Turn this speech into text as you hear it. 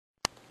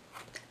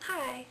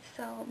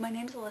So, my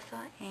name's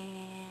Alyssa,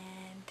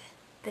 and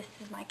this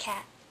is my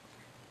cat,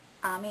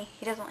 Ami.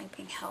 He doesn't like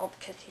being held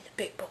because he's a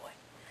big boy.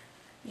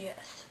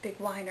 Yes, big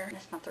whiner.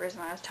 That's not the reason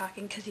why I was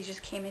talking, because he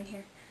just came in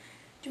here.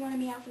 Do you want to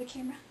meow for the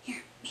camera?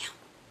 Here, meow.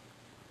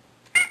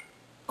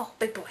 Oh,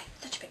 big boy.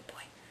 Such a big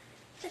boy.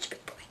 Such a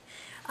big boy.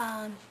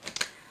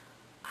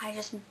 I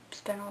just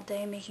spent all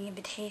day making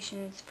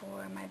invitations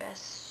for my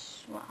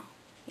best, well,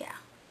 yeah,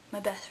 my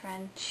best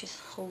friend. She's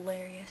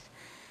hilarious.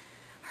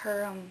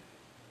 Her,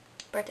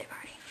 birthday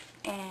party.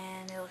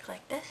 And they look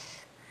like this,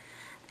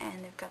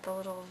 and they've got the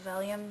little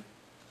vellum,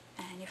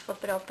 and you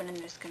flip it open and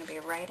there's going to be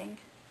a writing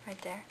right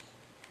there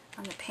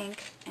on the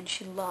pink, and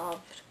she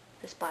loved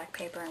this black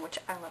paper, which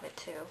I love it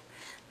too.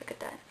 Look at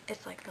that.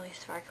 It's like really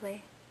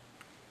sparkly.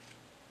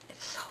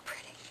 It's so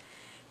pretty.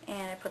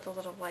 And I put the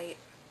little white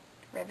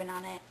ribbon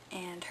on it,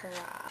 and her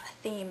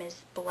theme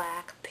is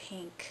black,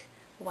 pink,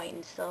 white,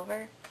 and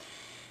silver,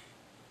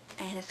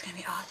 and it's going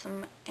to be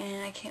awesome,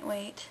 and I can't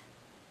wait.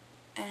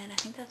 And I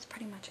think that's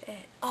pretty much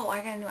it. Oh,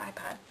 I got a new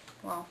iPod.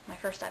 Well, my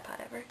first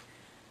iPod ever.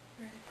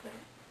 Where did I put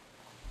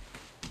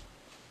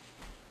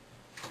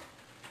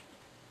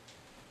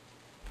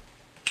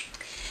it?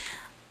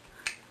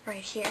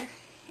 Right here.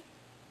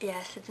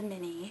 Yes, it's a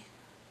mini,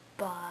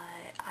 but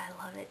I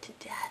love it to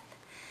death.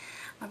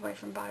 My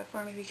boyfriend bought it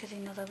for me because he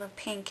knows I love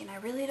pink, and I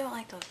really don't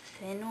like those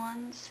thin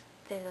ones.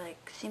 They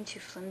like seem too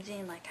flimsy,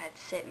 and like I'd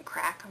sit and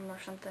crack them or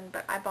something.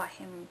 But I bought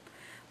him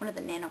one of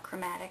the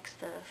nanochromatics,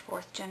 the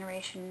 4th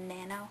generation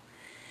nano,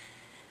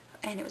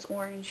 and it was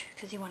orange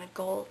because he wanted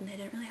gold, and they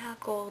didn't really have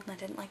gold, and I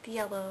didn't like the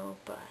yellow.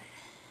 But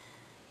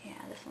yeah,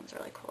 this one's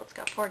really cool. It's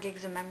got 4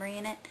 gigs of memory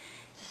in it.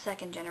 It's a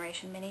 2nd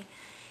generation mini,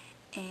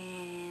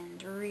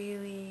 and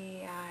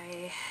really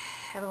I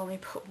have only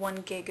put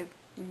 1 gig of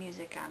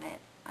music on it.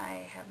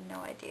 I have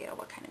no idea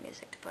what kind of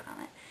music to put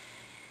on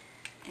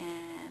it,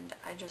 and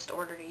I just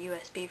ordered a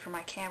USB for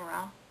my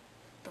camera,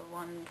 the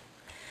one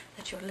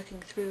that you're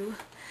looking through,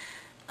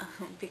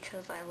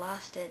 because I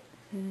lost it.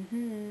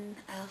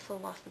 I also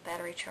lost the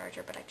battery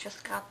charger, but I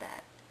just got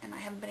that, and I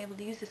haven't been able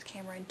to use this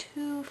camera in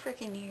 2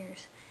 freaking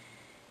years.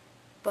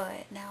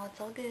 But now it's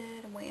all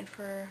good. I'm waiting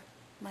for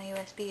my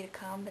USB to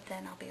come, but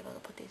then I'll be able to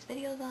put these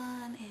videos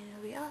on, and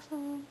it'll be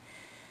awesome.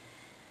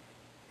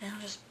 And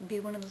I'll just be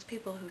one of those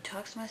people who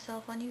talks to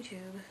myself on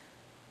YouTube.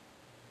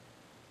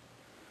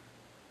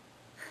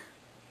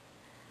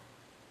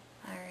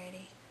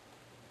 Alrighty.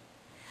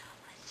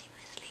 Let's see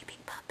my sleeping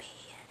puppy.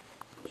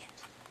 Yes.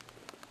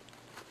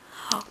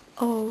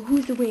 Oh,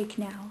 who's awake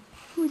now?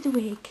 Who's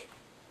awake?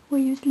 Were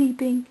you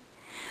sleeping?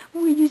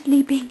 Were you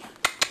sleeping?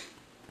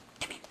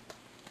 Come here.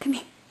 Come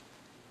here.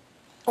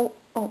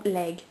 Oh,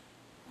 leg.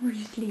 Were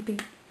you sleeping?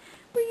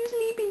 Were you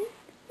sleeping?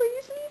 Were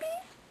you sleeping?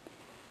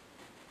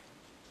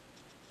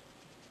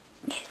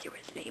 Yes, you were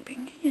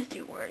sleeping. Yes,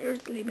 you were. You were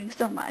sleeping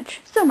so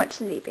much. So much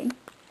sleeping.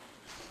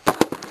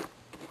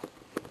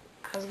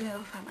 I was gonna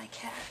go find my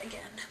cat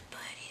again, but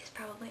he's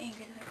probably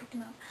angry that I picked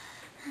him up.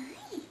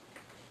 Hi.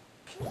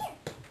 Come here.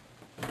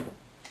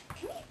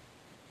 Come here.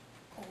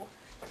 Oh,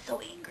 so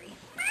angry.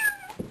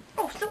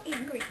 Oh, so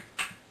angry.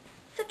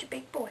 Such a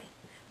big boy.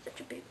 Such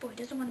a big boy.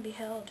 Doesn't want to be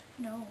held.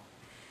 No.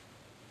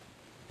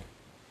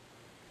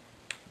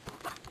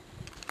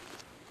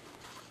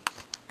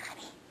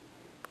 Honey.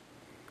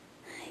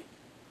 Hi.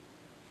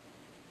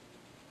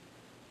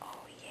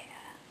 Oh,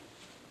 yeah.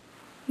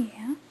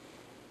 Yeah?